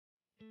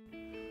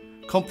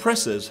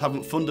Compressors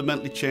haven't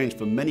fundamentally changed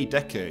for many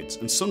decades,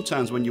 and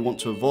sometimes when you want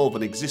to evolve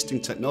an existing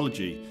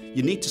technology,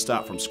 you need to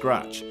start from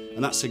scratch,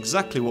 and that's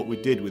exactly what we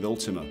did with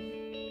Ultima.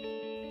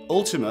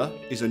 Ultima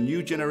is a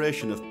new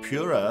generation of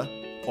pure air,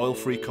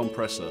 oil-free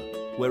compressor,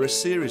 where a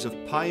series of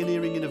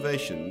pioneering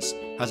innovations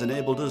has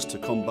enabled us to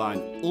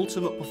combine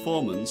ultimate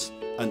performance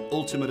and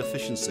ultimate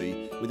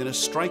efficiency within a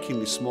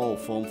strikingly small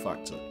form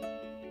factor.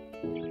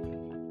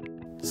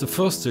 The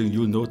first thing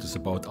you'll notice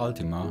about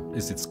Ultima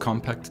is its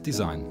compact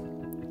design.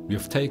 We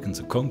have taken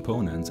the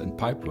components and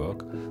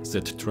pipework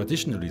that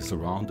traditionally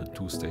surround a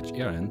two-stage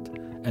air end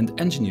and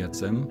engineered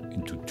them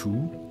into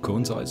two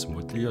cone-sized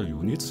modular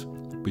units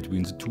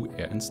between the two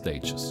air end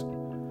stages.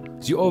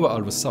 The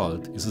overall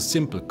result is a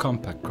simple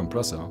compact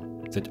compressor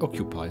that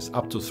occupies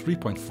up to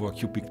 3.4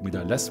 cubic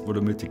meter less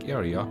volumetric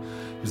area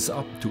with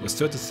up to a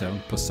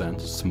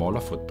 37%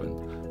 smaller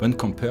footprint when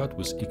compared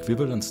with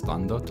equivalent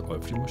standard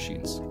oil-free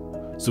machines.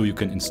 So you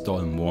can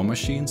install more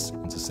machines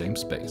in the same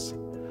space.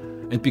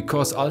 And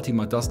because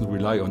Ultima doesn't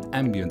rely on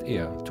ambient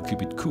air to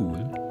keep it cool,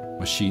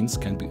 machines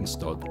can be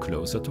installed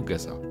closer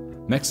together,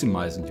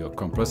 maximizing your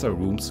compressor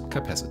room's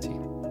capacity.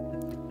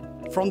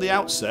 From the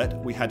outset,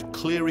 we had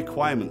clear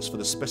requirements for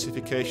the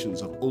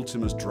specifications of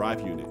Ultima's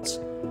drive units.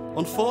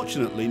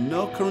 Unfortunately,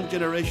 no current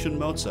generation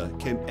motor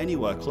came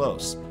anywhere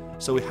close,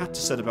 so we had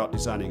to set about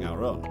designing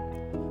our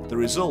own. The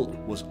result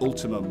was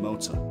Ultima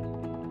Motor.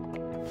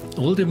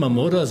 Ultima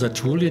Motor is a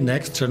truly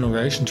next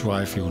generation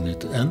drive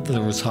unit and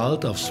the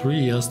result of 3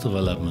 years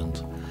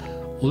development.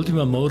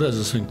 Ultima Motor is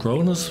a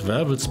synchronous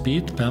variable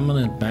speed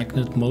permanent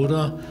magnet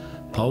motor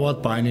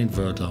powered by an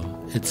inverter.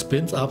 It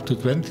spins up to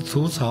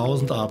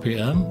 22,000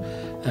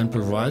 RPM and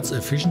provides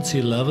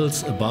efficiency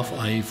levels above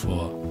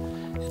IE4.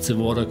 It's a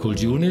water-cooled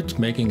unit,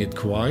 making it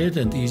quiet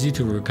and easy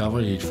to recover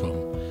heat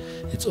from.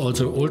 It's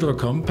also ultra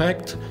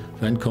compact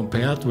when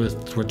compared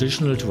with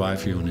traditional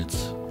drive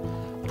units.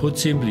 Put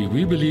simply,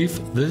 we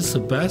believe this is the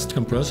best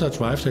compressor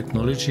drive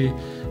technology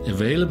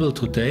available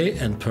today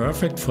and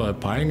perfect for a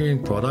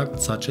pioneering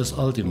product such as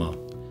Ultima.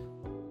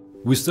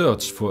 We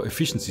searched for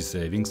efficiency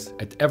savings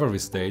at every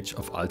stage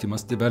of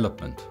Ultima's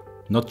development,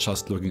 not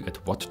just looking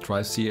at what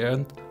drives the air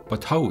end,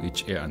 but how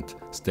each air end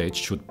stage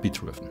should be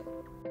driven.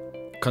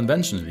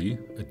 Conventionally,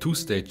 a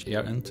two-stage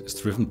air end is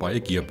driven by a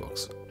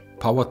gearbox,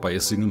 powered by a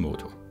single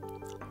motor.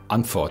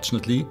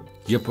 Unfortunately,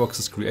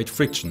 gearboxes create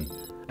friction,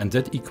 and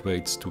that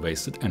equates to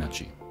wasted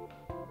energy.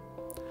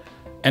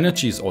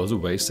 Energy is also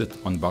wasted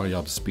on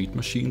variable speed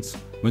machines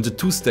when the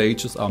two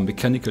stages are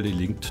mechanically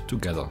linked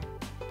together,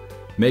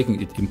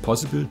 making it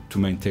impossible to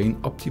maintain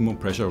optimum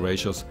pressure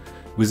ratios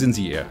within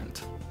the air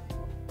end.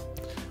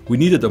 We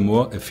needed a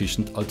more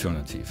efficient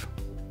alternative.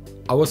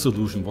 Our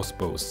solution was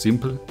both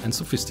simple and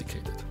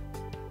sophisticated.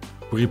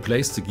 We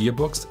replaced the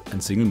gearbox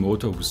and single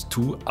motor with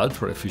two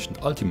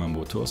ultra-efficient Ultima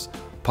motors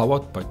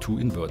powered by two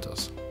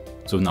inverters.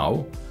 So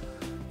now,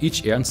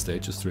 each air end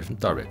stage is driven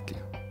directly.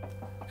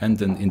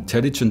 And an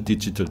intelligent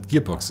digital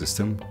gearbox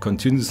system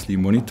continuously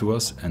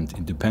monitors and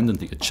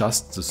independently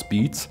adjusts the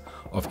speeds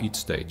of each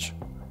stage,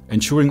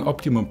 ensuring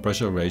optimum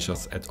pressure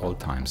ratios at all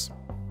times.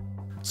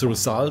 The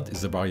result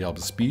is a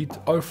variable speed,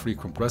 oil-free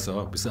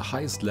compressor with the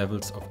highest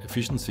levels of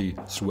efficiency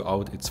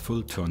throughout its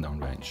full turndown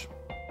range.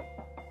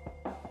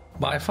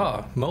 By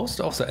far, most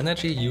of the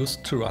energy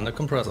used to run a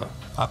compressor,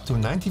 up to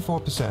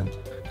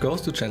 94%, goes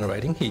to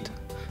generating heat.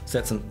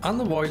 That's an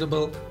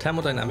unavoidable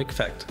thermodynamic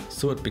fact,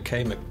 so it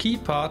became a key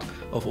part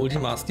of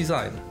Ultima's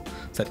design,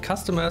 that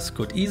customers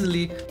could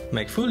easily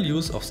make full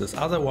use of this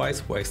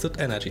otherwise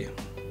wasted energy.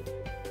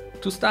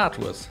 To start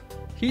with,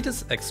 heat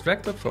is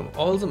extracted from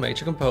all the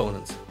major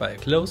components by a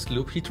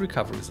closed-loop heat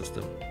recovery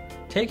system,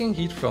 taking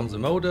heat from the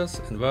motors,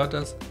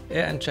 inverters,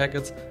 air end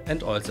jackets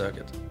and oil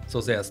circuit,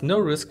 so there is no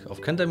risk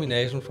of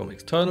contamination from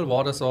external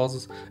water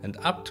sources and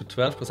up to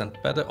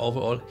 12% better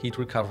overall heat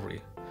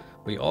recovery.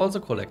 We also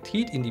collect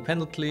heat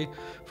independently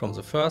from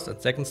the first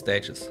and second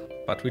stages,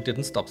 but we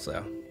didn't stop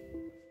there.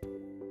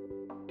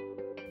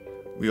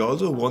 We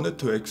also wanted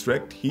to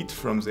extract heat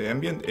from the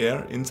ambient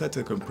air inside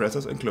the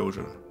compressor's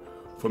enclosure.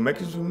 For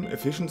maximum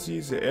efficiency,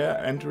 the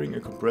air entering a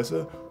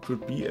compressor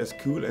should be as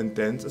cool and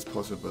dense as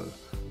possible,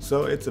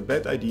 so it's a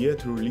bad idea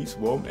to release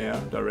warm air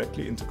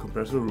directly into the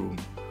compressor room.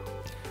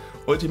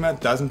 Ultima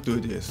doesn't do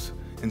this.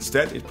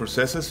 Instead, it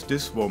processes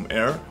this warm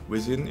air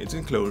within its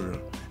enclosure,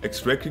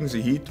 extracting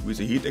the heat with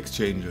a heat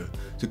exchanger.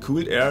 The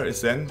cooled air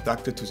is then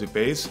ducted to the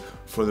base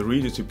for the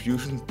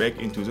redistribution back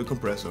into the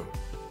compressor.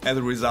 As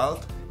a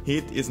result,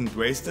 heat isn't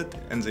wasted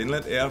and the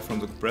inlet air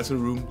from the compressor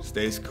room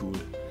stays cool.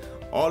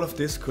 All of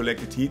this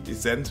collected heat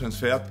is then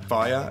transferred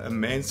via a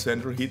main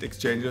central heat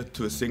exchanger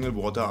to a single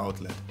water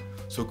outlet.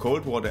 So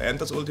cold water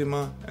enters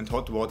Ultima and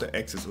hot water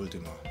exits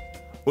Ultima.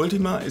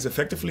 Ultima is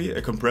effectively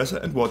a compressor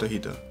and water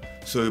heater,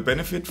 so you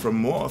benefit from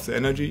more of the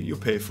energy you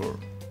pay for.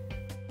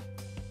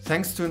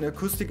 Thanks to an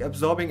acoustic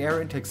absorbing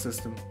air intake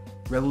system,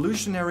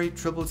 revolutionary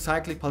triple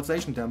cyclic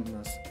pulsation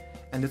dampeners,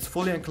 and its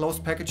fully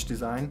enclosed package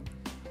design,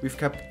 we've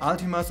kept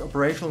Ultima's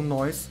operational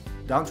noise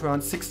down to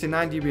around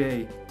 69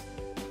 dBA.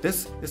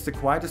 This is the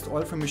quietest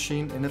oil-free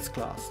machine in its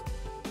class.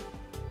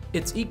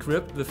 It's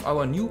equipped with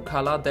our new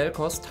color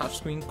Delcos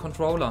touchscreen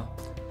controller,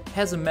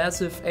 has a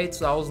massive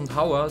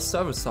 8000-hour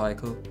service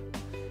cycle,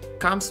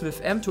 comes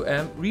with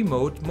M2M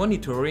remote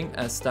monitoring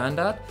as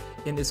standard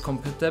and is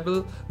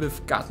compatible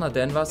with Gardner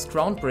Denver's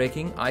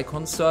groundbreaking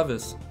Icon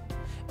service.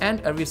 And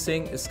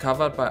everything is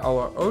covered by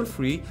our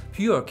oil-free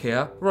Pure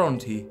Care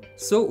warranty,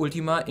 so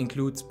Ultima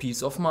includes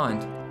peace of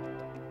mind.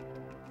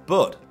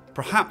 But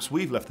perhaps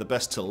we've left the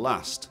best till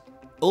last.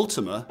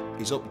 Ultima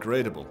is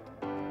upgradable.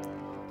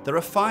 There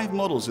are 5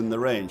 models in the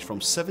range from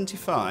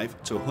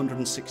 75 to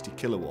 160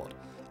 kilowatt,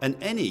 and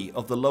any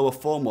of the lower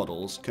 4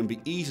 models can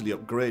be easily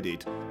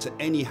upgraded to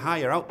any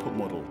higher output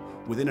model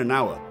within an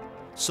hour,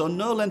 so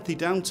no lengthy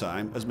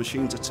downtime as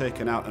machines are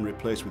taken out and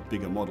replaced with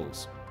bigger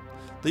models.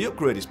 The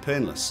upgrade is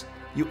painless.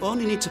 You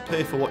only need to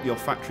pay for what your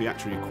factory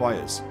actually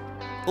requires.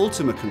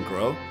 Ultima can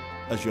grow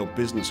as your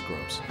business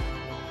grows.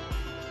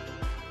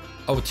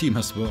 Our team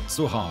has worked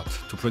so hard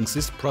to bring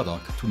this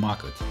product to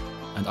market,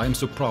 and I am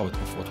so proud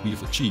of what we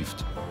have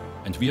achieved,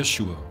 and we are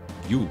sure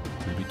you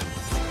will be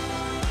too.